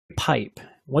pipe.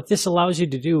 What this allows you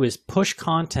to do is push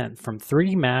content from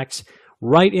 3D Max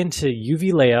right into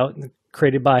UV layout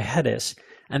created by Hedis,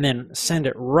 and then send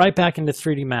it right back into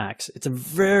 3D Max. It's a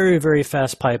very, very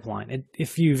fast pipeline.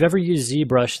 If you've ever used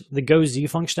ZBrush, the Go Z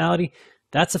functionality,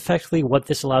 that's effectively what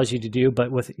this allows you to do,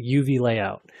 but with UV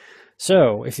layout.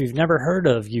 So if you've never heard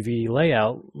of UV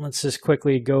layout, let's just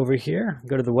quickly go over here,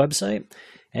 go to the website,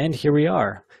 and here we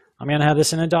are. I'm going to have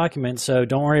this in a document, so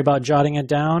don't worry about jotting it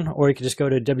down, or you can just go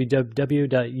to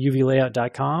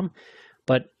www.uvlayout.com.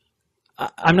 But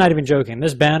I'm not even joking.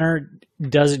 This banner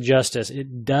does it justice.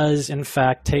 It does, in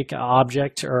fact, take an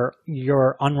object or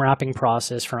your unwrapping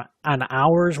process from an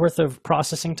hour's worth of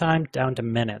processing time down to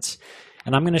minutes.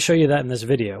 And I'm going to show you that in this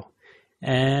video.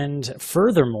 And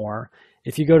furthermore,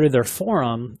 if you go to their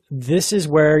forum, this is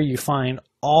where you find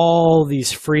all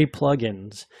these free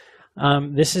plugins.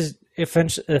 This is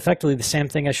effectively the same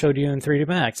thing I showed you in 3D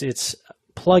Max. It's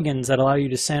plugins that allow you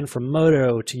to send from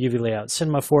Moto to UV Layout,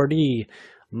 Cinema 4D,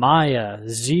 Maya,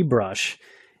 ZBrush,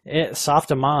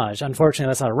 Softimage. Unfortunately,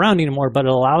 that's not around anymore, but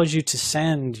it allows you to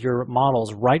send your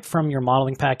models right from your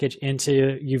modeling package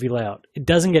into UV Layout. It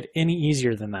doesn't get any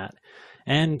easier than that.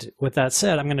 And with that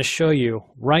said, I'm going to show you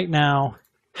right now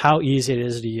how easy it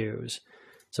is to use.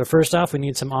 So first off, we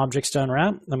need some objects to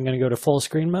unwrap. I'm going to go to full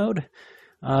screen mode.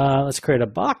 Let's create a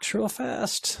box real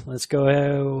fast. Let's go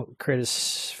ahead, create a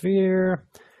sphere,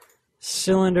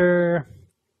 cylinder.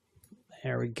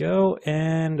 There we go.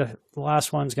 And the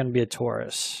last one's going to be a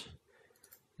torus.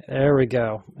 There we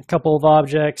go. A couple of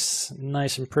objects,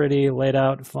 nice and pretty, laid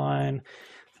out fine.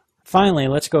 Finally,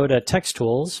 let's go to text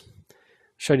tools.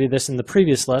 Showed you this in the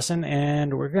previous lesson,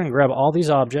 and we're going to grab all these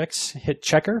objects, hit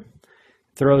checker,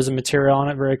 throws a material on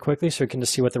it very quickly so we can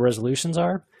just see what the resolutions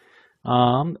are.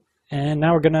 And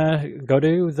now we're going to go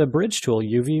to the bridge tool,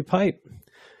 UV pipe.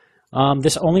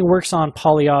 This only works on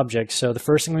poly objects, so the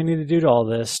first thing we need to do to all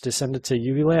this to send it to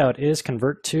UV layout is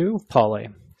convert to poly.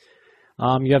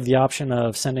 You have the option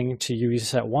of sending to UV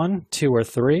set 1, 2, or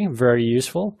 3, very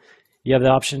useful. You have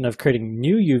the option of creating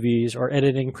new UVs or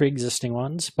editing pre-existing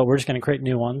ones, but we're just going to create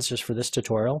new ones just for this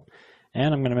tutorial.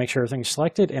 And I'm going to make sure everything's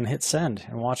selected and hit send,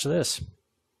 and watch this.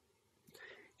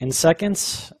 In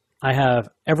seconds, I have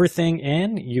everything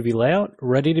in UV layout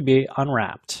ready to be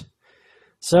unwrapped.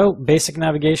 So basic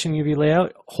navigation UV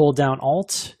layout, hold down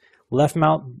Alt, left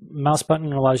mouse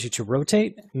button allows you to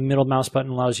rotate, middle mouse button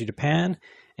allows you to pan,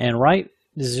 and right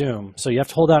zoom. So you have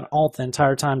to hold down Alt the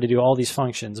entire time to do all these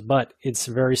functions, but it's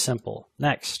very simple.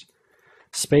 Next,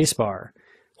 spacebar.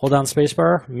 Hold down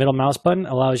spacebar, middle mouse button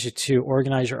allows you to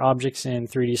organize your objects in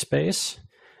 3D space.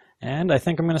 And I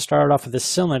think I'm going to start off with this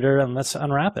cylinder, and let's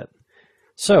unwrap it.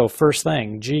 So first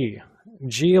thing, G.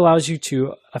 G allows you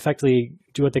to effectively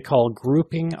do what they call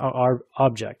grouping our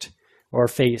object or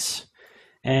face.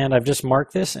 And I've just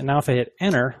marked this, and now if I hit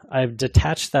enter, I've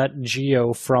detached that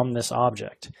geo from this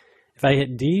object. If I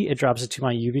hit D, it drops it to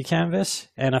my UV canvas,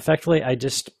 and effectively I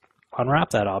just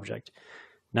unwrap that object.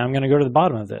 Now I'm going to go to the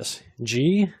bottom of this.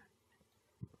 G,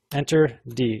 enter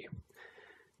D.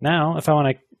 Now if I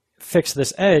want to fix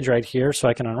this edge right here so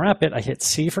I can unwrap it, I hit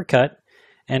C for cut,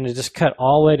 and it just cut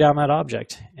all the way down that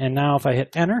object. And now if I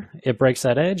hit enter, it breaks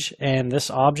that edge, and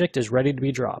this object is ready to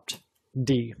be dropped.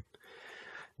 D.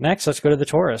 Next, let's go to the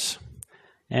torus.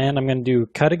 And I'm going to do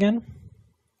cut again.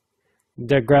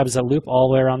 That grabs a loop all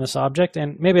the way around this object,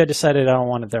 and maybe I decided I don't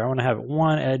want it there. I want to have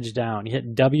one edge down. You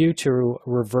hit W to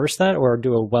reverse that or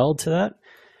do a weld to that.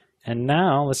 And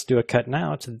now let's do a cut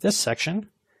now to this section.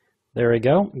 There we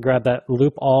go. Grab that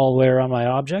loop all the way around my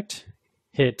object.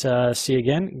 Hit C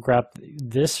again. Grab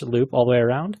this loop all the way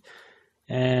around.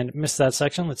 And miss that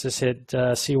section. Let's just hit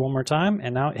C one more time,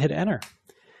 and now hit enter.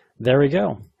 There we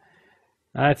go.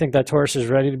 I think that torus is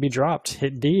ready to be dropped.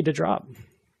 Hit D to drop.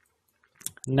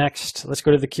 Next, let's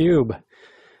go to the cube.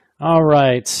 All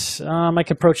right, I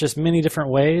could approach this many different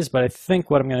ways, but I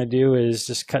think what I'm going to do is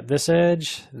just cut this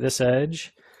edge,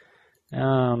 that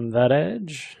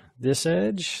edge, this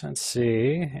edge. Let's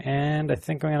see, and I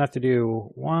think I'm going to have to do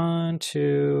 1,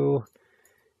 2,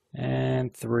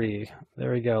 and 3.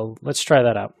 There we go. Let's try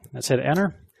that out. Let's hit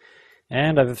enter,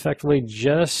 and I've effectively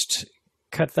just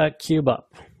cut that cube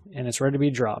up, and it's ready to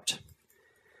be dropped.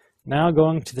 Now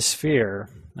going to the sphere.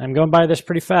 I'm going by this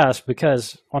pretty fast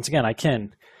because, once again, I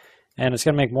can. And it's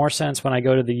going to make more sense when I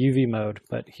go to the UV mode.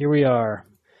 But here we are.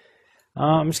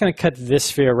 I'm just going to cut this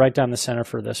sphere right down the center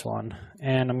for this one.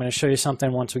 And I'm going to show you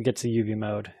something once we get to UV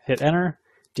mode. Hit enter,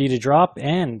 D to drop,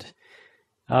 and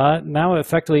now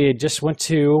effectively it just went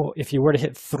to, if you were to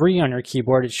hit 3 on your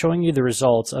keyboard, it's showing you the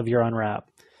results of your unwrap.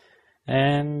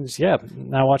 And yeah,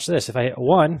 now watch this. If I hit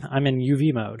 1, I'm in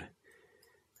UV mode.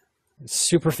 It's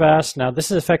super fast. Now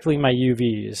this is effectively my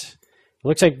UVs. It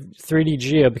looks like 3D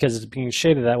Geo because it's being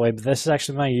shaded that way, but this is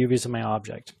actually my UVs of my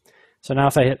object. So now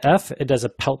if I hit F, it does a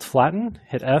pelt flatten.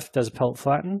 Hit F, does a pelt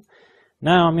flatten.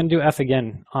 Now I'm going to do F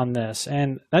again on this,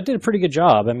 and that did a pretty good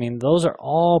job. I mean, those are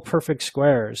all perfect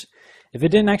squares. If it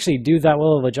didn't actually do that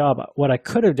well of a job, what I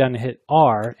could have done to hit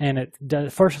R, and it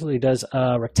fortunately does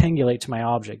rectangulate to my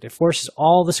object. It forces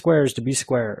all the squares to be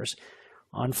squares.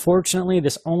 Unfortunately,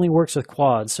 this only works with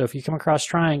quads, so if you come across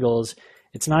triangles,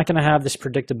 it's not going to have this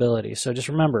predictability. So just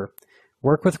remember,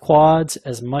 work with quads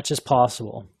as much as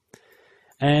possible.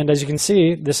 And as you can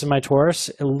see, this is my torus.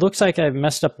 It looks like I've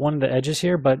messed up one of the edges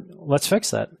here, but let's fix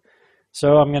that.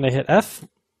 So I'm going to hit F,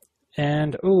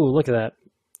 and ooh, look at that.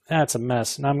 That's a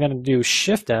mess. Now I'm going to do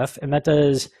Shift F, and that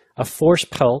does a force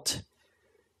pelt.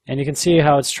 And you can see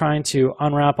how it's trying to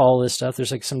unwrap all this stuff.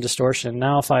 There's like some distortion.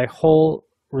 Now if I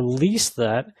release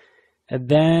that, and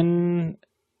then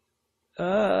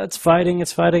it's fighting.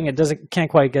 It can't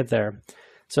quite get there.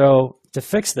 So to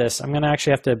fix this, I'm going to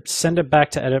actually have to send it back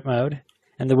to edit mode.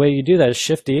 And the way you do that is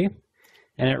Shift D,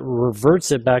 and it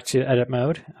reverts it back to edit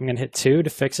mode. I'm going to hit 2 to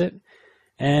fix it.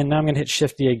 And now I'm going to hit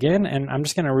Shift D again, and I'm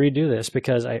just going to redo this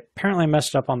because I apparently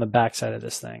messed up on the back side of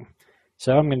this thing.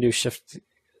 So I'm going to do Shift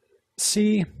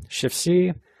C,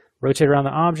 rotate around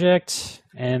the object,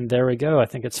 and there we go. I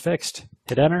think it's fixed.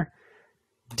 Hit Enter.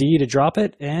 D to drop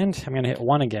it, and I'm going to hit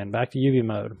 1 again, back to UV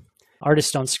mode.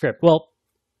 Artists don't script. Well,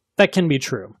 that can be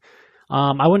true.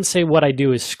 I wouldn't say what I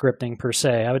do is scripting per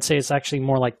se. I would say it's actually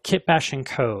more like kit bashing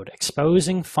code,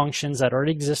 exposing functions that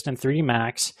already exist in 3D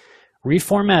Max,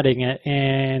 reformatting it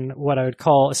in what I would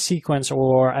call a sequence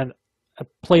or a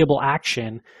playable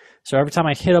action. So every time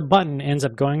I hit a button, it ends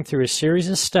up going through a series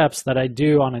of steps that I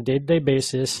do on a day-to-day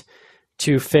basis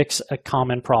to fix a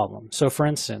common problem. So for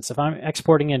instance, if I'm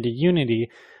exporting into Unity,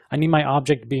 I need my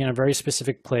object to be in a very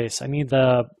specific place. I need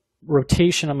the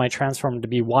rotation of my transform to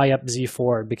be Y up, Z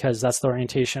forward, because that's the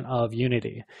orientation of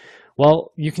Unity.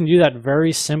 Well, you can do that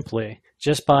very simply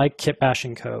just by kit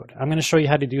bashing code. I'm going to show you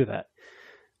how to do that.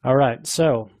 All right,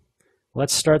 so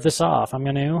let's start this off. I'm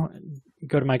going to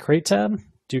go to my Create tab,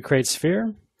 do Create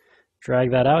Sphere,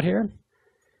 drag that out here,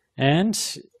 and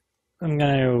I'm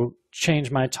going to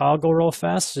change my toggle real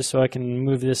fast just so I can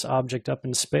move this object up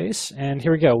in space. And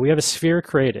here we go. We have a sphere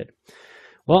created.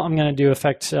 Well, I'm going to do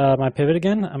affect my pivot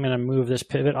again. I'm going to move this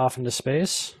pivot off into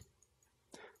space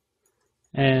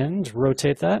and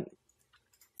rotate that.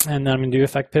 And then I'm going to do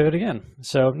affect pivot again.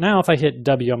 So now if I hit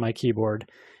W on my keyboard,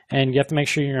 and you have to make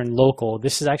sure you're in local,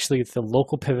 this is actually the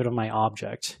local pivot of my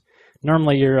object.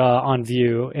 Normally you're on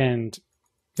view, and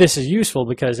this is useful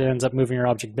because it ends up moving your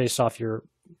object based off your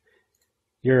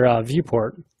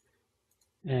viewport.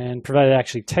 And provided it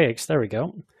actually takes, there we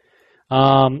go.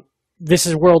 This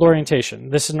is world orientation.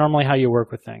 This is normally how you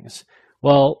work with things.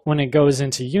 Well, when it goes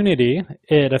into Unity,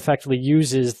 it effectively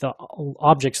uses the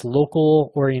object's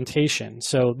local orientation.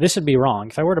 So this would be wrong.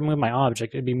 If I were to move my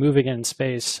object, it'd be moving it in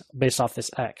space based off this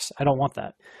X. I don't want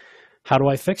that. How do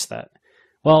I fix that?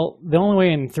 Well, the only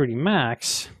way in 3D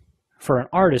Max, for an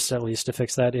artist at least, to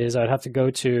fix that is I'd have to go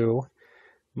to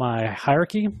my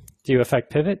hierarchy, do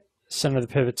affect pivot, center the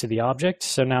pivot to the object.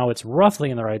 So now it's roughly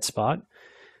in the right spot.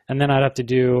 And then I'd have to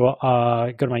do,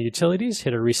 go to my utilities,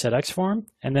 hit a reset X form,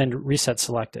 and then reset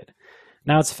selected.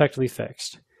 Now it's effectively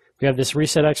fixed. We have this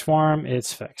reset X form,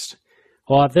 it's fixed.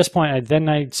 Well, at this point, I then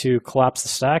need to collapse the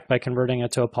stack by converting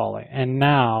it to a poly. And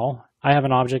now I have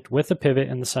an object with a pivot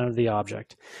in the center of the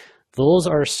object. Those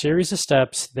are a series of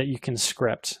steps that you can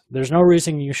script. There's no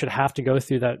reason you should have to go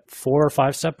through that 4 or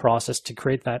 5 step process to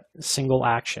create that single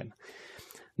action.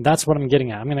 That's what I'm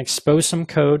getting at. I'm going to expose some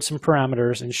code, some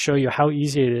parameters, and show you how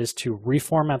easy it is to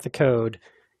reformat the code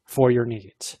for your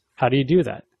needs. How do you do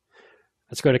that?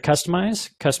 Let's go to Customize,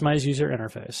 Customize User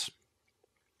Interface.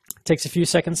 It takes a few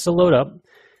seconds to load up,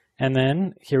 and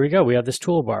then here we go. We have this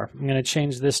toolbar. I'm going to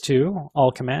change this to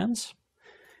All Commands,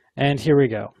 and here we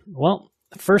go. Well,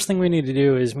 the first thing we need to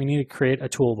do is we need to create a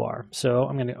toolbar. So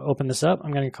I'm going to open this up.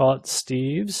 I'm going to call it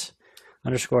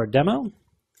Steve's_demo.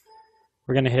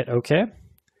 We're going to hit OK.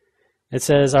 It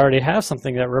says I already have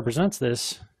something that represents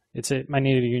this. I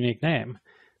need a unique name.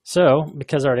 So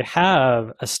because I already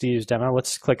have a Steve's demo,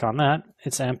 let's click on that.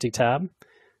 It's an empty tab.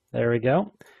 There we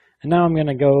go. And now I'm going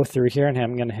to go through here and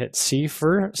I'm going to hit C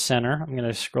for center. I'm going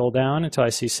to scroll down until I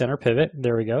see center pivot.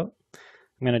 There we go.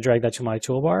 I'm going to drag that to my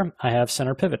toolbar. I have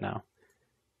center pivot now.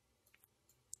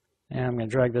 And I'm going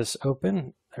to drag this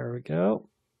open. There we go.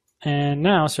 And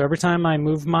now, so every time I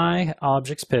move my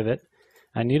object's pivot,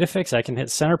 I need a fix. I can hit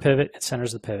center pivot. It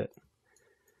centers the pivot.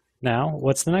 Now,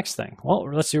 what's the next thing? Well,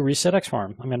 let's do reset X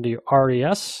form. I'm going to do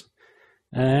RES,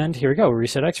 And here we go,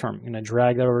 reset X form. I'm going to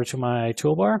drag that over to my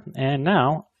toolbar. And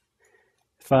now,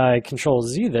 if I Control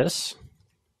Z this,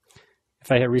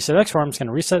 if I hit reset X form, it's going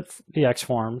to reset the X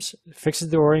forms, fixes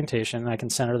the orientation, and I can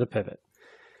center the pivot.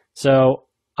 So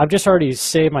I've just already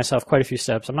saved myself quite a few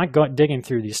steps. I'm not digging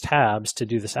through these tabs to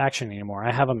do this action anymore.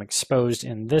 I have them exposed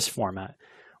in this format.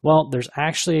 Well, there's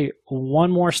actually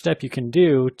one more step you can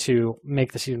do to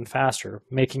make this even faster,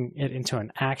 making it into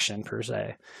an action per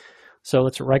se. So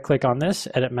let's right click on this,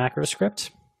 edit macro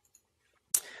script.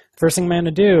 First thing I'm going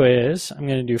to do is I'm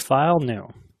going to do File, New.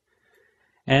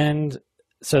 And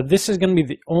so this is going to be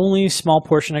the only small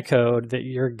portion of code that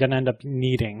you're going to end up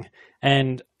needing.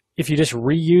 And if you just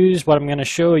reuse what I'm going to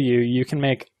show you, you can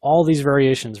make all these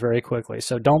variations very quickly.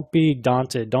 So don't be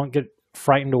daunted. Don't get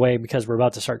frightened away because we're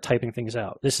about to start typing things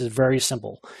out. This is very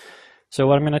simple. So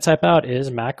what I'm going to type out is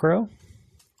macro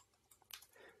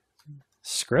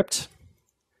script.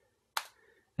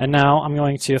 And now I'm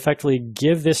going to effectively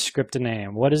give this script a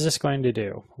name. What is this going to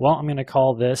do? Well, I'm going to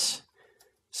call this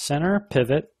center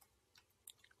pivot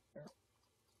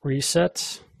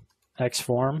reset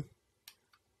xform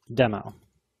demo.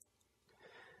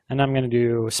 And I'm going to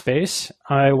do space.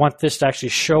 I want this to actually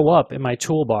show up in my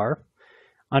toolbar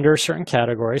under a certain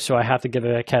category, so I have to give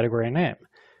it a category name.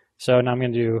 So now I'm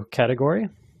going to do category,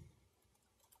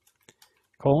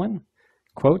 colon,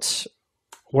 quotes.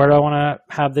 Where do I want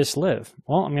to have this live?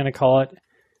 Well, I'm going to call it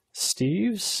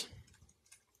Steve's.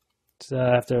 So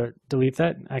I have to delete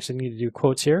that. I actually need to do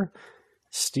quotes here.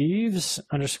 Steve's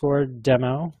underscore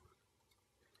demo.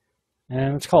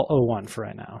 And let's call 01 for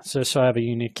right now. So I have a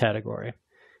unique category.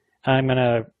 I'm going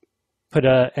to put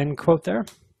an end quote there,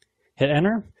 hit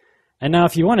enter. And now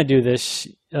if you want to do this,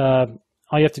 all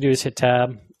you have to do is hit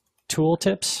tab,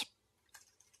 tooltips.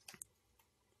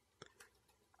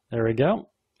 There we go.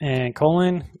 And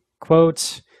colon,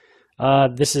 quotes.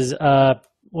 This is,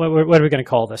 what are we going to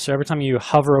call this? So every time you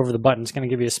hover over the button, it's going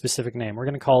to give you a specific name. We're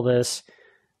going to call this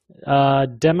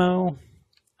demo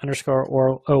underscore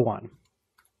or 01,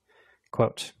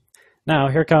 quote. Now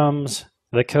here comes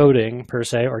the coding per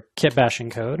se, or kit bashing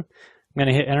code. I'm going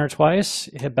to hit enter twice,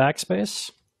 hit backspace.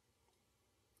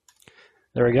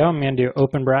 There we go. I'm going to do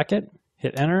open bracket,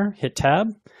 hit enter, hit tab.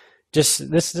 This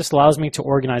just allows me to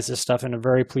organize this stuff in a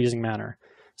very pleasing manner.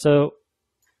 So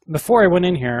before I went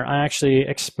in here, I actually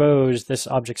exposed this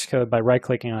object's code by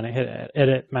right-clicking on it, hit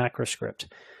edit macro script.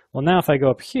 Well, now if I go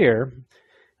up here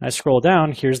and I scroll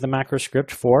down, here's the macro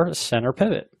script for center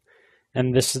pivot.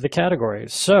 And this is the category.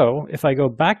 So if I go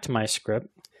back to my script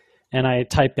and I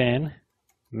type in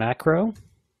macro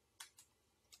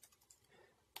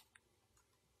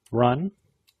run,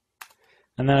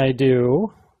 and then I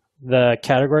do the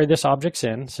category this object's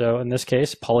in. So in this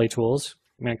case, polytools.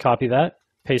 I'm going to copy that,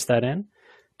 paste that in,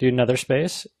 do another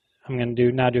space. I'm going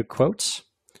to now do quotes.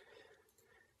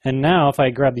 And now if I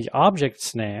grab the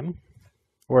object's name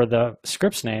or the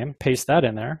script's name, paste that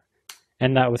in there,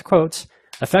 and that with quotes,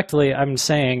 effectively I'm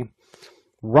saying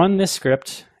run this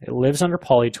script. It lives under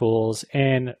polytools,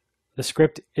 and the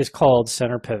script is called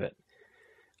center pivot.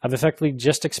 I've effectively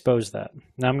just exposed that.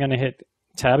 Now I'm going to hit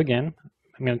tab again.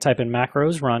 I'm going to type in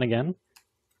macros run again.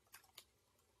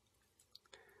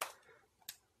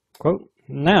 Quote.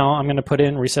 Now I'm going to put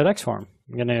in reset xform.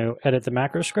 I'm going to edit the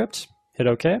macro script, hit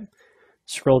OK,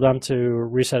 scroll down to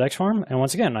reset xform, and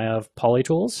once again I have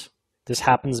polytools. This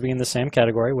happens to be in the same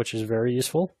category, which is very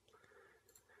useful.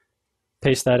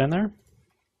 Paste that in there.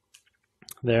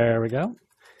 There we go.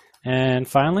 And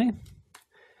finally,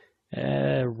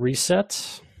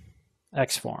 reset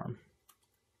xform.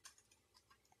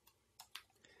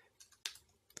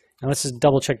 And let's just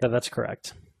double check that that's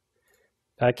correct.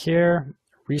 Back here,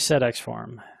 reset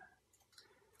xform.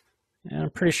 And I'm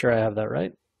pretty sure I have that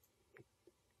right.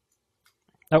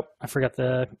 Oh, I forgot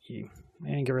the E.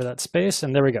 And get rid of that space,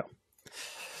 and there we go.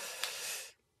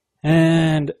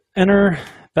 And enter,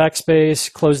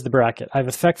 backspace, close the bracket. I've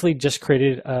effectively just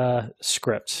created a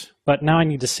script, but now I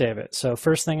need to save it. So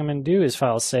first thing I'm going to do is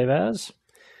file save as.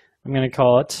 I'm going to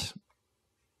call it,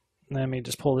 let me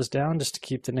just pull this down just to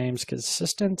keep the names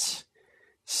consistent.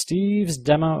 Steve's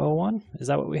Demo 01, is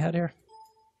that what we had here?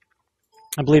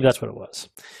 I believe that's what it was.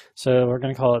 So we're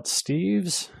going to call it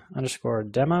Steve's underscore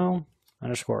demo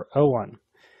underscore 01.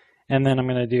 And then I'm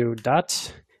going to do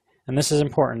dot, and this is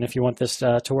important if you want this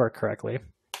to work correctly,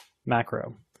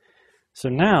 macro. So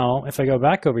now if I go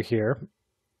back over here,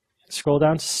 scroll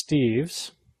down to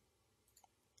Steve's,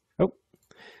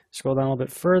 scroll down a little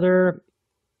bit further,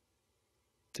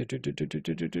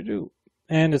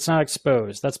 and it's not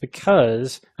exposed. That's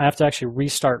because I have to actually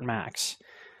restart Max.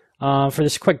 For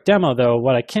this quick demo though,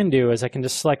 what I can do is I can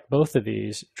just select both of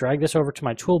these, drag this over to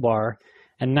my toolbar,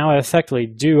 And now I effectively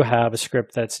do have a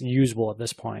script that's usable at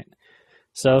this point.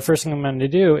 So the first thing I'm going to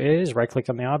do is right click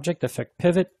on the object, effect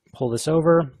pivot, pull this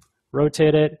over,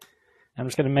 rotate it. I'm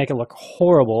just going to make it look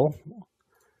horrible.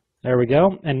 There we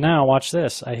go. And now watch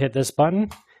this. I hit this button.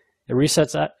 It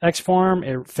resets Xform.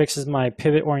 It fixes my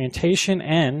pivot orientation,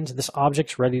 and this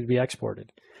object's ready to be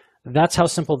exported. That's how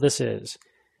simple this is.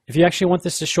 If you actually want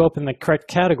this to show up in the correct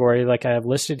category, like I have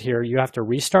listed here, you have to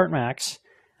restart Max.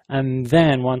 And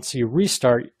then once you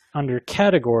restart under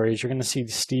categories, you're going to see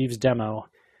Steve's demo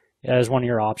as one of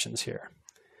your options here.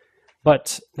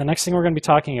 But the next thing we're going to be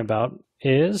talking about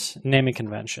is naming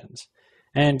conventions.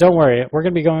 And don't worry, we're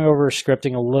going to be going over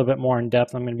scripting a little bit more in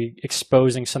depth. I'm going to be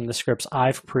exposing some of the scripts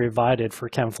I've provided for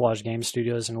Camouflage Game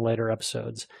Studios in later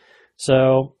episodes.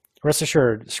 So rest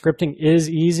assured, scripting is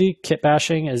easy, kit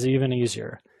bashing is even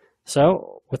easier.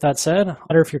 So with that said, no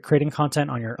matter if you're creating content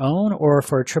on your own or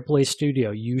for a AAA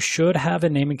studio, you should have a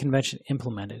naming convention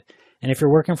implemented. And if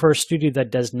you're working for a studio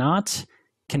that does not,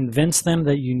 convince them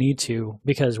that you need to,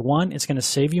 because one, it's going to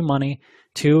save you money.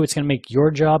 Two, it's going to make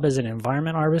your job as an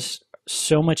environment artist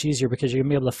so much easier because you're going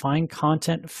to be able to find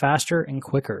content faster and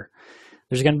quicker.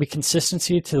 There's going to be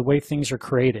consistency to the way things are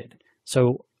created.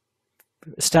 So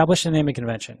establish a naming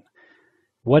convention.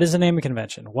 What is a naming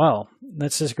convention? Well,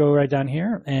 let's just go right down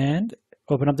here and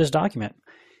open up this document.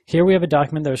 Here we have a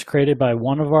document that was created by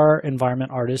one of our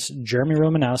environment artists, Jeremy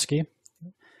Romanowski.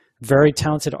 Very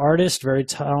talented artist, very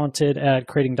talented at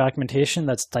creating documentation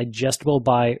that's digestible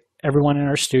by everyone in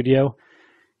our studio.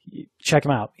 Check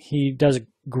him out. He does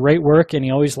great work and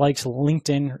he always likes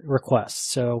LinkedIn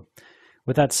requests. So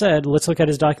with that said, let's look at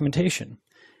his documentation.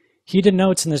 He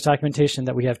denotes in this documentation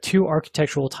that we have two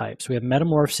architectural types. We have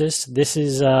metamorphosis. This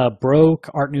is Baroque,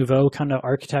 Art Nouveau kind of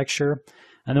architecture.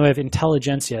 And then we have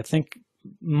intelligentsia. I think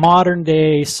modern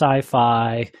day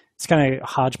sci-fi. It's kind of a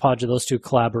hodgepodge of those two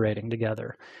collaborating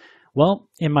together. Well,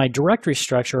 in my directory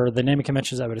structure, or the naming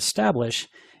conventions I would establish,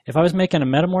 if I was making a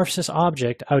metamorphosis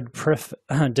object, I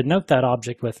would denote that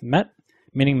object with met,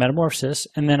 meaning metamorphosis,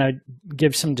 and then I'd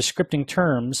give some descripting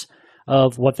terms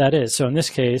of what that is. So in this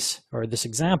case, or this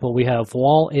example, we have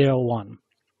wall 801.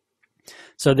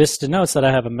 So this denotes that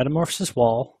I have a metamorphosis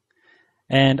wall,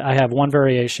 and I have one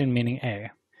variation, meaning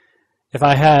A. If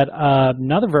I had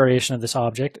another variation of this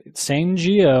object, same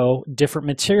geo, different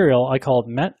material, I call it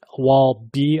met wall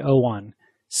B01,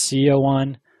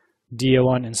 C01,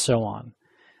 D01, and so on.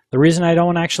 The reason I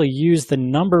don't actually use the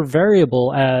number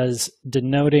variable as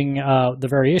denoting the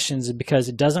variations is because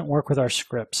it doesn't work with our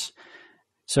scripts.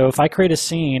 So if I create a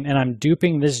scene and I'm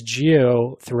duping this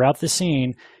geo throughout the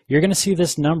scene, you're going to see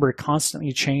this number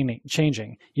constantly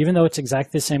changing, even though it's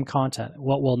exactly the same content.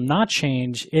 What will not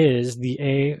change is the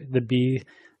A, the B,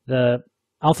 the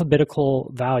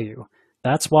alphabetical value.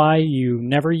 That's why you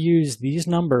never use these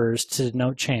numbers to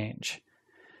denote change.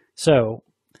 So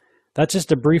that's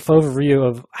just a brief overview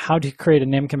of how to create a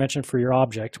name convention for your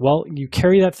object. Well, you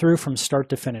carry that through from start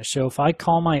to finish. So if I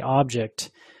call my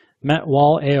object met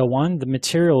wall A01, the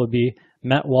material would be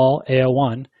met wall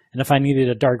A01. And if I needed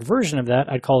a dark version of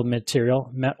that, I'd call the material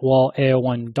met wall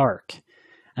A01 dark.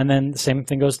 And then the same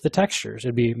thing goes to the textures.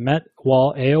 It'd be met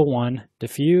wall A01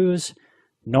 diffuse,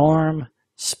 norm,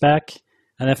 spec.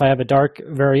 And if I have a dark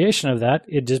variation of that,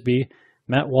 it'd just be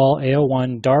met wall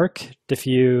A01 dark,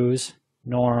 diffuse,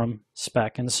 norm,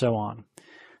 spec, and so on.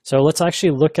 So let's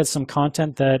actually look at some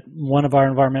content that one of our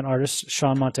environment artists,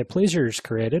 Sean Montplaisir, has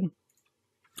created.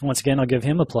 Once again, I'll give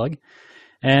him a plug.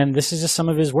 And this is just some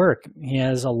of his work. He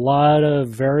has a lot of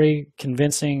very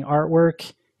convincing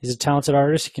artwork. He's a talented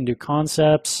artist. He can do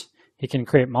concepts. He can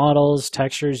create models,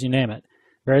 textures, you name it.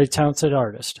 Very talented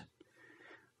artist.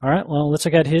 All right, well, let's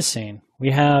look at his scene.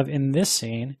 We have in this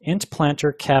scene, int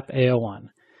planter cap A01.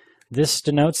 This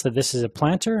denotes that this is a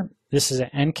planter. This is an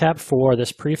end cap for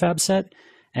this prefab set.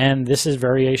 And this is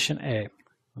variation A,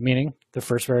 meaning the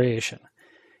first variation.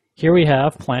 Here we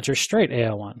have planter straight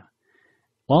A01.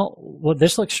 Well, what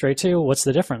this looks straight to, what's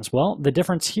the difference? Well, the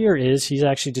difference here is he's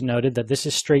actually denoted that this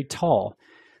is straight tall.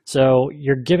 So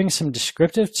you're giving some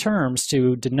descriptive terms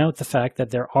to denote the fact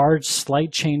that there are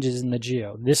slight changes in the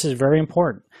geo. This is very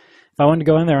important. If I want to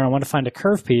go in there and I want to find a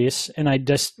curve piece and I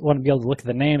just want to be able to look at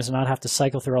the names and not have to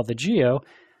cycle through all the geo,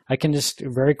 I can just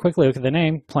very quickly look at the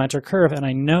name, planter curve, and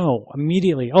I know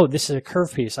immediately, oh, this is a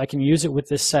curve piece. I can use it with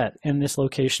this set in this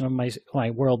location of my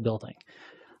world building.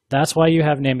 That's why you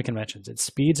have naming conventions. It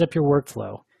speeds up your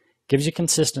workflow, gives you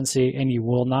consistency, and you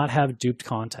will not have duped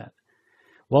content.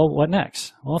 Well, what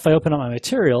next? Well, if I open up my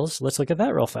materials, let's look at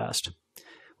that real fast.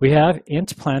 We have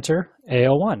int planter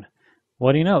A01.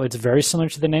 What do you know? It's very similar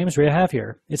to the names we have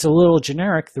here. It's a little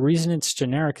generic. The reason it's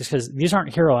generic is because these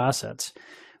aren't hero assets.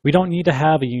 We don't need to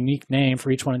have a unique name for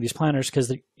each one of these planners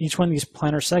because each one of these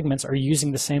planner segments are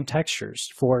using the same textures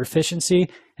for efficiency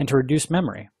and to reduce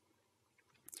memory.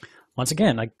 Once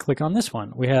again, I click on this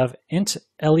one. We have int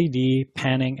LED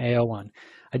panning A01,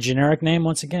 a generic name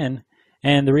once again.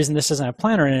 And the reason this doesn't have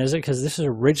planner in it is because this is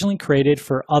originally created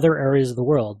for other areas of the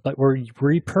world, but we're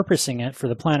repurposing it for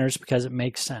the planners because it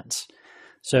makes sense.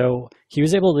 So he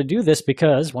was able to do this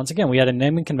because, once again, we had a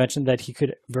naming convention that he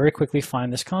could very quickly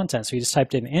find this content. So he just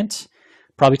typed in int,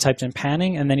 probably typed in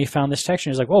panning, and then he found this texture.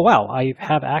 He's like, oh, wow, I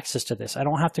have access to this. I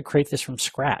don't have to create this from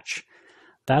scratch.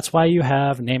 That's why you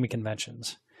have naming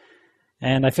conventions.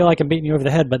 And I feel like I'm beating you over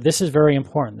the head, but this is very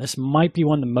important. This might be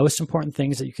one of the most important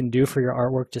things that you can do for your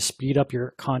artwork to speed up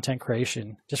your content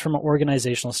creation, just from an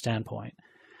organizational standpoint.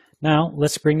 Now,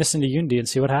 let's bring this into Unity and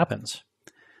see what happens.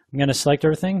 I'm going to select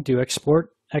everything, do export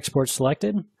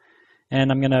selected,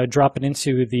 and I'm going to drop it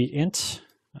into the int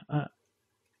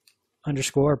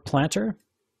underscore planter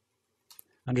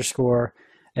underscore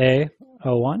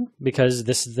A01 because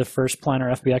this is the first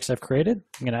planner FBX I've created.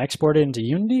 I'm going to export it into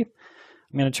Unity.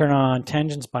 I'm going to turn on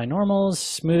tangents by normals,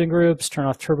 smoothing groups, turn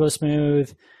off turbo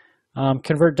smooth,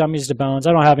 convert dummies to bones.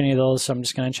 I don't have any of those, so I'm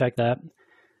just going to check that. And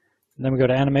then we go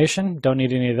to animation, don't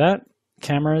need any of that.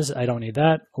 Cameras, I don't need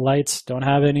that. Lights, don't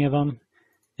have any of them.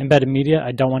 Embedded media,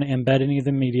 I don't want to embed any of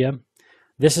the media.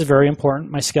 This is very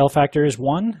important. My scale factor is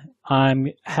 1. I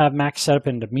have max set up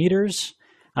into meters.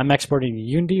 I'm exporting to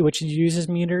Unity, which uses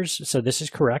meters, so this is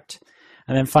correct.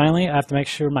 And then finally, I have to make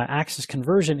sure my axis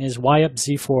conversion is Y up,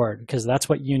 Z forward, because that's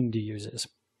what Unity uses.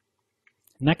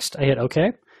 Next, I hit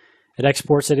OK. It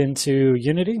exports it into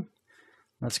Unity.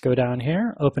 Let's go down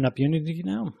here, open up Unity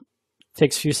now.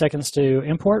 Takes a few seconds to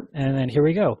import, and then here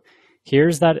we go.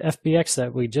 Here's that FBX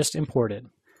that we just imported.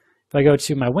 If I go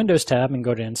to my Windows tab and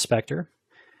go to Inspector,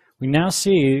 we now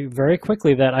see very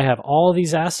quickly that I have all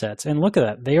these assets. And look at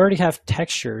that. They already have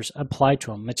textures applied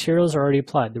to them. Materials are already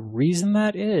applied. The reason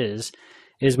that is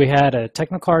we had a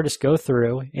technical artist go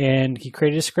through and he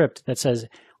created a script that says,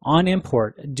 on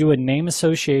import, do a name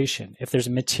association. If there's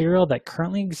a material that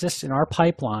currently exists in our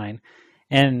pipeline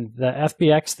and the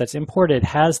FBX that's imported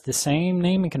has the same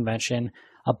naming convention,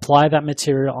 apply that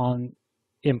material on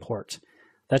import.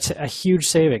 That's a huge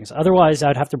savings. Otherwise,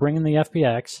 I'd have to bring in the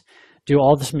FBX, do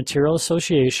all this material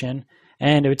association,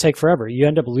 and it would take forever. You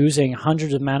end up losing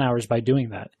hundreds of man hours by doing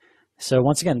that. So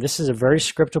once again, this is a very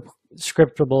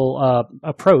scriptable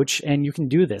approach, and you can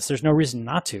do this. There's no reason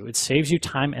not to. It saves you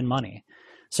time and money.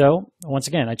 So once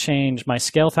again, I changed my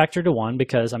scale factor to 1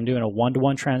 because I'm doing a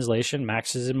 1-to-1 translation.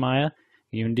 Max is in Maya,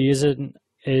 Unity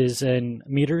is in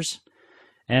meters,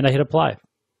 and I hit apply.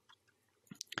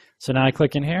 So now I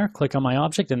click in here, click on my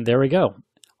object, and there we go.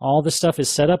 All this stuff is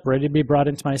set up, ready to be brought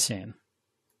into my scene.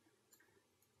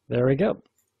 There we go.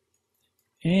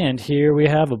 And here we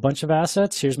have a bunch of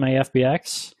assets. Here's my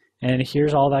FBX, and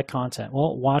here's all that content.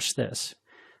 Well, watch this.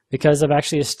 Because I've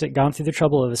actually gone through the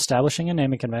trouble of establishing a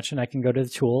naming convention, I can go to the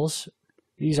tools.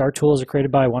 These are tools are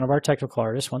created by one of our technical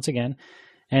artists, once again.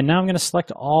 And now I'm going to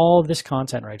select all of this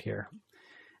content right here.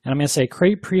 And I'm going to say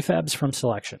create prefabs from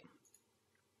selection.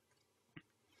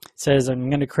 It says I'm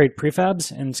going to create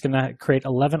prefabs, and it's going to create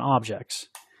 11 objects.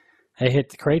 I hit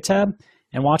the create tab,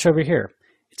 and watch over here.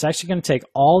 It's actually going to take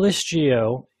all this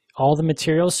geo, all the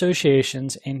material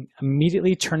associations, and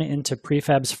immediately turn it into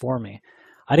prefabs for me.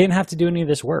 I didn't have to do any of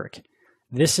this work.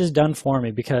 This is done for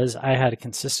me because I had a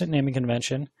consistent naming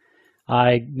convention.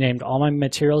 I named all my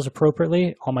materials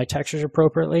appropriately, all my textures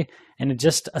appropriately, and it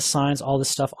just assigns all this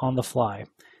stuff on the fly.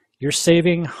 You're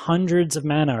saving hundreds of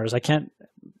man hours. I can't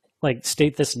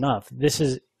state this enough. This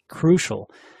is crucial.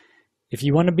 If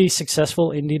you want to be a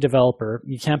successful indie developer,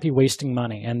 you can't be wasting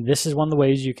money, and this is one of the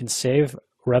ways you can save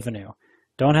revenue.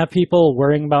 Don't have people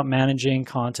worrying about managing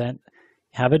content.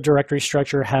 Have a directory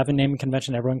structure, have a naming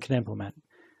convention everyone can implement.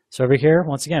 So over here,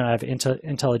 once again, I have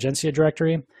Intelligentsia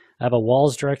directory, I have a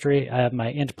walls directory, I have my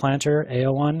int planter,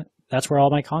 A01, that's where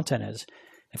all my content is.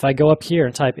 If I go up here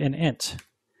and type in int,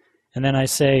 and then I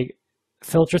say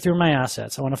filter through my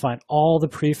assets, I want to find all the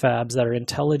prefabs that are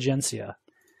Intelligentsia.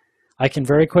 I can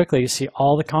very quickly see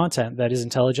all the content that is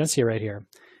Intelligentsia right here.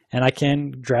 And I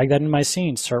can drag that in my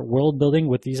scene, start world building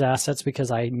with these assets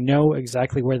because I know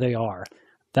exactly where they are.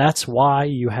 That's why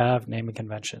you have naming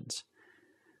conventions.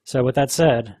 So with that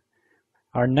said,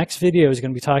 our next video is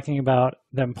going to be talking about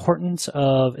the importance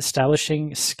of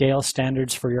establishing scale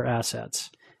standards for your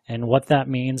assets and what that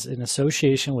means in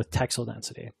association with textile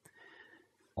density.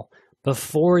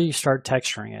 Before you start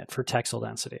texturing it for textile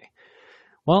density.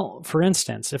 Well, for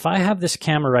instance, if I have this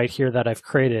camera right here that I've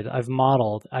created, I've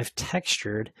modeled, I've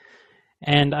textured,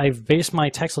 and I've based my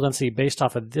textile density based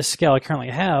off of this scale I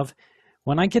currently have,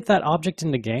 When I get that object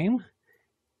in the game,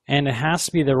 and it has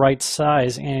to be the right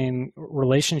size in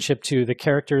relationship to the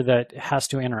character that has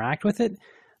to interact with it,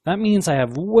 that means I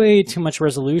have way too much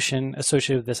resolution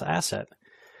associated with this asset.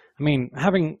 I mean,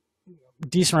 having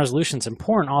decent resolution is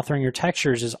important. Authoring your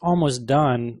textures is almost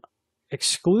done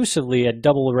exclusively at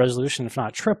double the resolution, if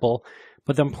not triple.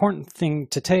 But the important thing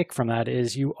to take from that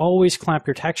is you always clamp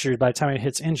your textures by the time it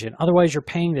hits engine. Otherwise, you're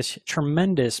paying this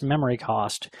tremendous memory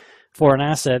cost for an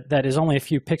asset that is only a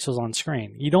few pixels on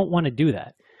screen. You don't want to do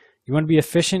that. You want to be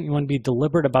efficient. You want to be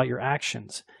deliberate about your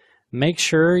actions. Make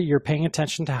sure you're paying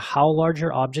attention to how large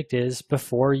your object is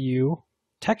before you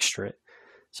texture it.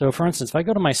 So for instance, if I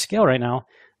go to my scale right now,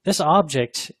 this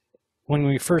object, when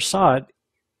we first saw it,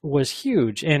 was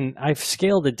huge, and I've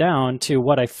scaled it down to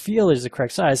what I feel is the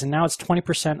correct size, and now it's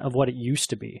 20% of what it used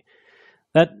to be.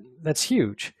 That's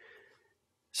huge.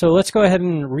 So let's go ahead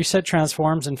and reset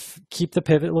transforms and keep the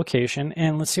pivot location,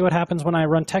 and let's see what happens when I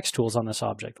run text tools on this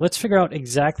object. Let's figure out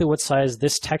exactly what size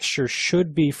this texture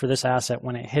should be for this asset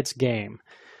when it hits game.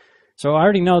 So I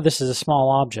already know this is a small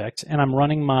object, and I'm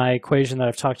running my equation that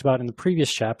I've talked about in the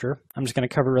previous chapter. I'm just going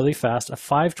to cover really fast. A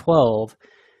 512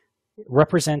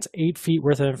 represents 8 feet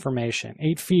worth of information.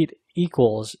 8 feet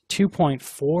equals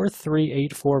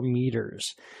 2.4384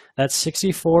 meters. That's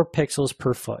 64 pixels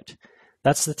per foot.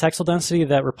 That's the textile density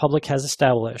that Republic has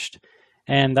established,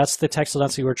 and that's the textile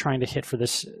density we're trying to hit for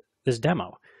this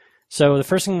demo. So the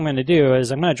first thing I'm going to do is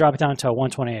I'm going to drop it down to a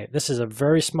 128. This is a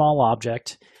very small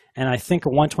object, and I think a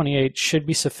 128 should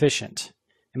be sufficient.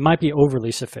 It might be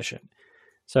overly sufficient.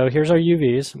 So here's our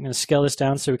UVs. I'm going to scale this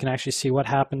down so we can actually see what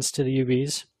happens to the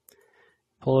UVs.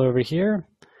 Pull it over here,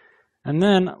 and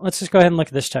then let's just go ahead and look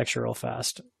at this texture real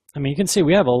fast. I mean, you can see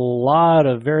we have a lot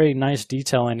of very nice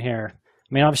detail in here.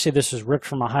 I mean, obviously this is ripped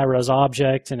from a high-res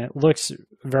object, and it looks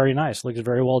very nice, it looks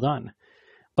very well done.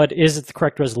 But is it the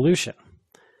correct resolution?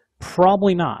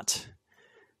 Probably not.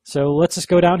 So let's just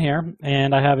go down here,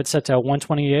 and I have it set to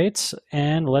 128,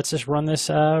 and let's just run this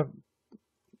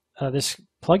this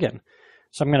plugin.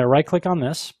 So I'm going to right-click on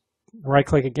this,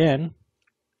 right-click again,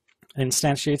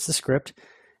 instantiates the script,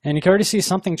 and you can already see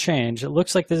something change. It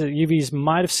looks like the UVs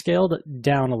might have scaled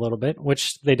down a little bit,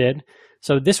 which they did.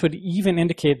 So this would even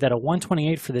indicate that a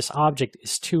 128 for this object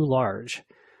is too large.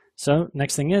 So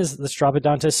next thing is, let's drop it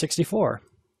down to 64.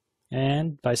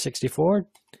 And by 64,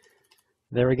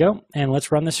 there we go. And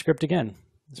let's run this script again.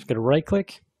 Let's go to right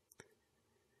click.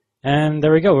 And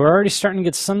there we go. We're already starting to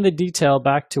get some of the detail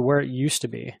back to where it used to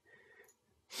be.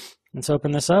 Let's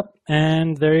open this up,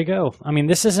 and there you go. I mean,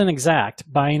 this isn't exact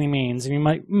by any means. And you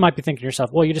might be thinking to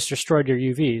yourself, well, you just destroyed your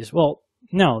UVs. Well,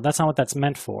 no, that's not what that's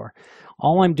meant for.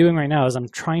 All I'm doing right now is I'm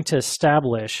trying to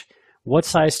establish what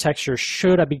size texture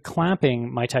should I be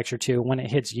clamping my texture to when it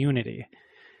hits Unity.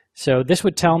 So this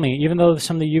would tell me, even though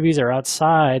some of the UVs are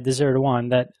outside the 0 to 1,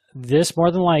 that this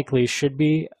more than likely should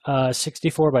be a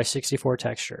 64 by 64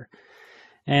 texture.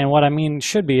 And what I mean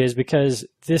should be is because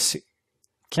this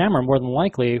camera, more than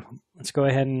likely, let's go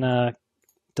ahead and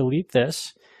delete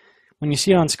this. When you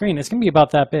see it on screen, it's going to be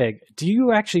about that big. Do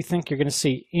you actually think you're going to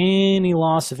see any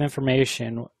loss of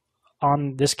information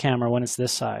on this camera when it's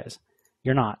this size?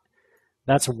 You're not.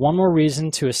 That's one more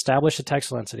reason to establish a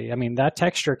textile density. I mean, that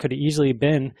texture could have easily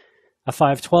been a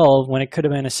 512 when it could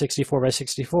have been a 64 by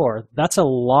 64. That's a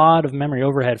lot of memory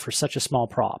overhead for such a small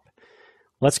prop.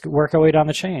 Let's work our way down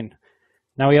the chain.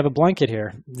 Now we have a blanket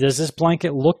here. Does this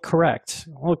blanket look correct?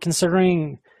 Well,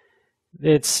 considering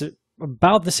it's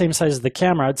about the same size as the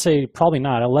camera, I'd say probably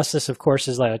not, unless this, of course,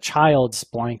 is like a child's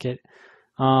blanket.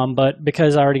 But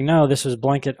because I already know this was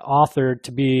blanket authored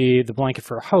to be the blanket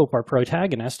for Hope, our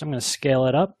protagonist, I'm going to scale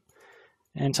it up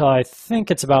until I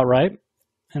think it's about right.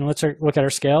 And let's look at our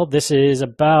scale. This is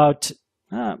about,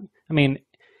 I mean,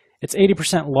 it's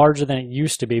 80% larger than it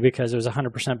used to be because it was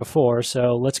 100% before.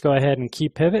 So let's go ahead and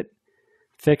keep pivot.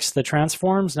 Fix the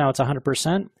transforms, now it's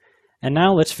 100%. And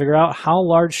now let's figure out how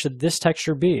large should this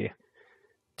texture be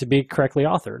to be correctly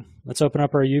authored. Let's open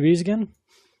up our UVs again.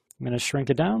 I'm going to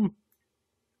shrink it down.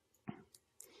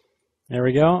 There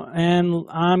we go. And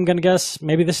I'm going to guess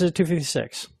maybe this is a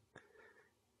 256.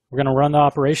 We're going to run the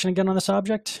operation again on this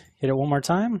object. Hit it one more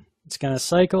time. It's going to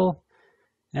cycle.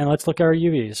 And let's look at our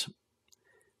UVs.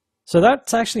 So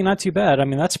that's actually not too bad. I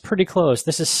mean, that's pretty close.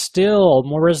 This is still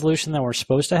more resolution than we're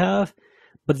supposed to have.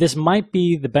 But this might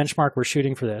be the benchmark we're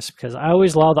shooting for this, because I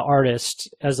always allow the artists,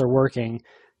 as they're working,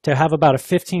 to have about a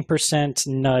 15%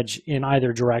 nudge in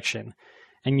either direction.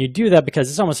 And you do that because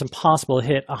it's almost impossible to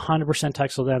hit 100%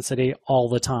 textile density all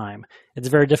the time. It's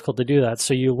very difficult to do that.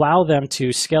 So you allow them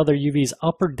to scale their UVs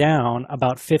up or down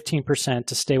about 15%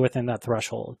 to stay within that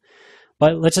threshold.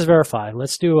 But let's just verify.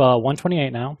 Let's do 128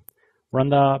 now. run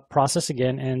the process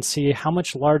again, and see how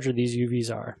much larger these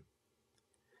UVs are.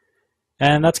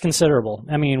 And that's considerable.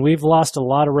 I mean, we've lost a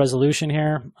lot of resolution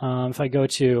here. If I go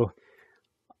to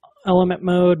element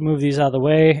mode, move these out of the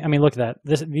way. I mean, look at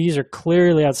that. These are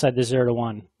clearly outside the 0 to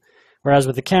 1. Whereas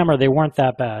with the camera, they weren't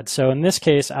that bad. So in this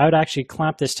case, I would actually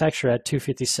clamp this texture at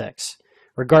 256,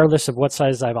 regardless of what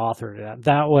size I've authored it at.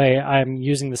 That way, I'm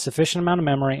using the sufficient amount of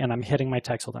memory and I'm hitting my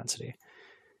texel density.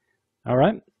 All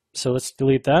right, so let's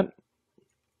delete that.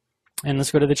 And let's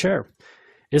go to the chair.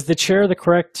 Is the chair the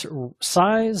correct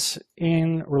size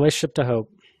in relationship to Hope?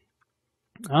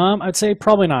 I'd say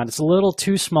probably not. It's a little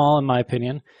too small in my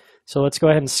opinion. So let's go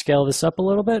ahead and scale this up a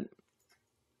little bit.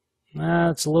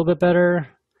 It's a little bit better, a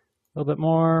little bit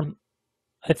more.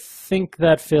 I think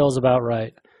that feels about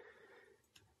right.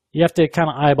 You have to kind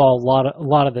of eyeball a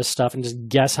lot of this stuff and just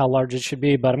guess how large it should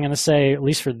be. But I'm going to say, at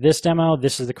least for this demo,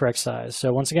 this is the correct size.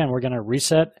 So once again, we're going to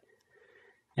reset.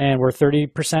 And we're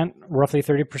 30%, roughly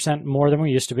 30% more than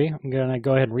we used to be. I'm going to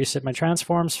go ahead and reset my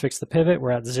transforms, fix the pivot.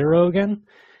 We're at 0 again.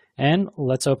 And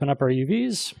let's open up our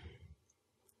UVs.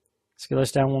 Scale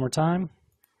this down one more time.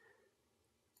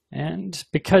 And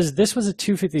because this was a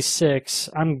 256,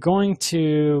 I'm going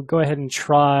to go ahead and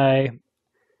try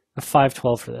a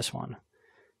 512 for this one.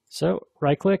 So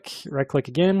right click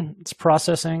again. It's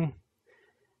processing.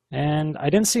 And I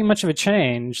didn't see much of a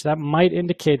change. That might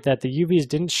indicate that the UVs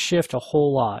didn't shift a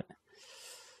whole lot.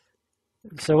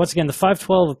 So once again, the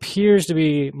 512 appears to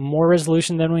be more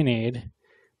resolution than we need,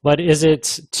 but is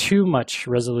it too much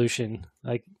resolution?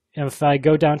 Like if I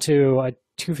go down to a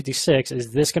 256,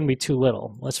 is this going to be too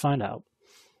little? Let's find out.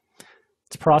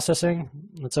 It's processing.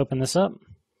 Let's open this up.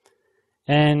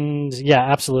 And yeah,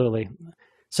 absolutely.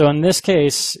 So in this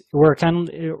case, we're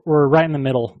right in the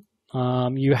middle.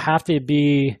 You have to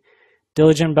be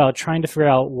diligent about trying to figure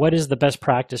out what is the best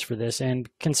practice for this, and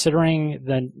considering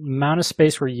the amount of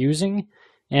space we're using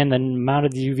and the amount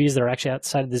of the UVs that are actually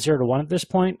outside of the 0 to 1 at this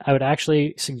point, I would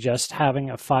actually suggest having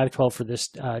a 512 for this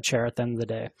chair at the end of the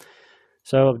day.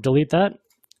 So delete that,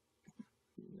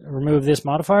 remove this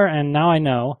modifier, and now I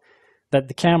know that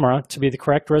the camera, to be the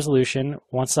correct resolution,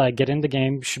 once I get into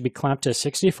game, should be clamped to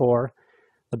 64.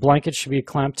 The blanket should be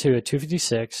clamped to a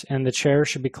 256, and the chair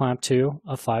should be clamped to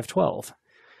a 512.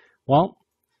 Well,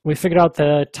 we figured out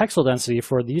the texel density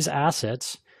for these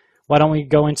assets. Why don't we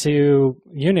go into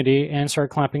Unity and start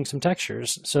clamping some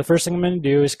textures? So the first thing I'm going to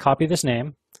do is copy this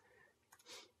name,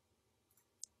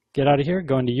 get out of here,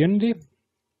 go into Unity.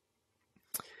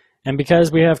 And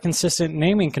because we have consistent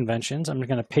naming conventions, I'm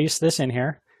going to paste this in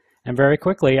here, and very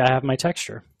quickly I have my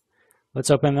texture.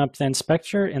 Let's open up the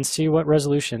inspector and see what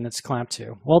resolution it's clamped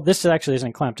to. Well, this actually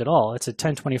isn't clamped at all. It's a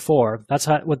 1024. That's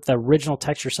what the original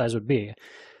texture size would be.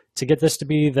 To get this to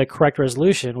be the correct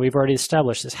resolution, we've already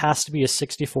established this has to be a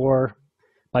 64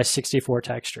 by 64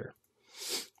 texture.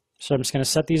 So I'm just going to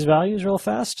set these values real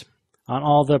fast. On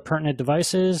all the pertinent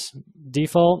devices,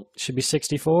 default should be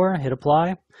 64, hit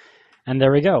apply. And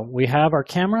there we go. We have our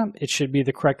camera. It should be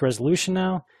the correct resolution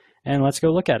now. And let's go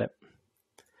look at it.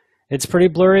 It's pretty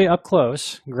blurry up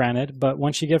close, granted, but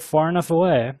once you get far enough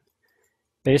away,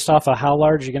 based off of how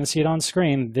large you're going to see it on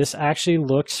screen, this actually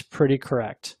looks pretty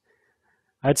correct.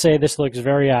 I'd say this looks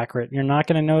very accurate. You're not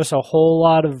going to notice a whole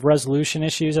lot of resolution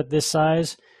issues at this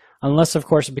size, unless, of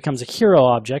course, it becomes a hero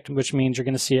object, which means you're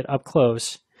going to see it up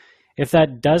close. If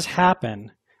that does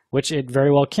happen, which it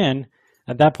very well can,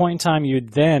 at that point in time,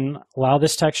 you'd then allow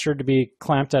this texture to be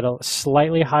clamped at a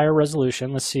slightly higher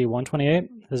resolution. Let's see,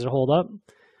 128. Does it hold up?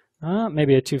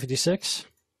 Maybe a 256.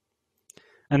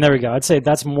 And there we go. I'd say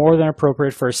that's more than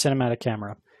appropriate for a cinematic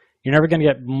camera. You're never going to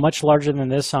get much larger than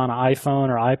this on an iPhone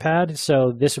or iPad,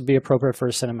 so this would be appropriate for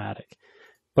a cinematic.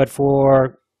 But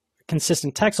for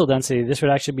consistent texel density, this would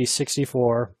actually be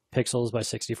 64 pixels by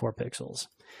 64 pixels.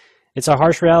 It's a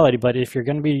harsh reality, but if you're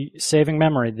going to be saving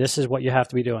memory, this is what you have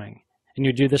to be doing. And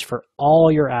you do this for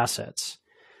all your assets.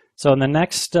 So in the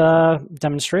next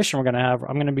demonstration we're going to have,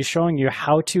 I'm going to be showing you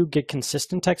how to get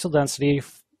consistent texel density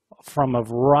from a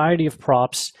variety of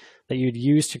props that you'd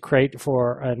use to create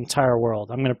for an entire world.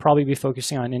 I'm going to probably be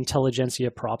focusing on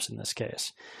intelligentsia props in this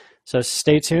case. So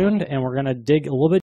stay tuned, and we're going to dig a little bit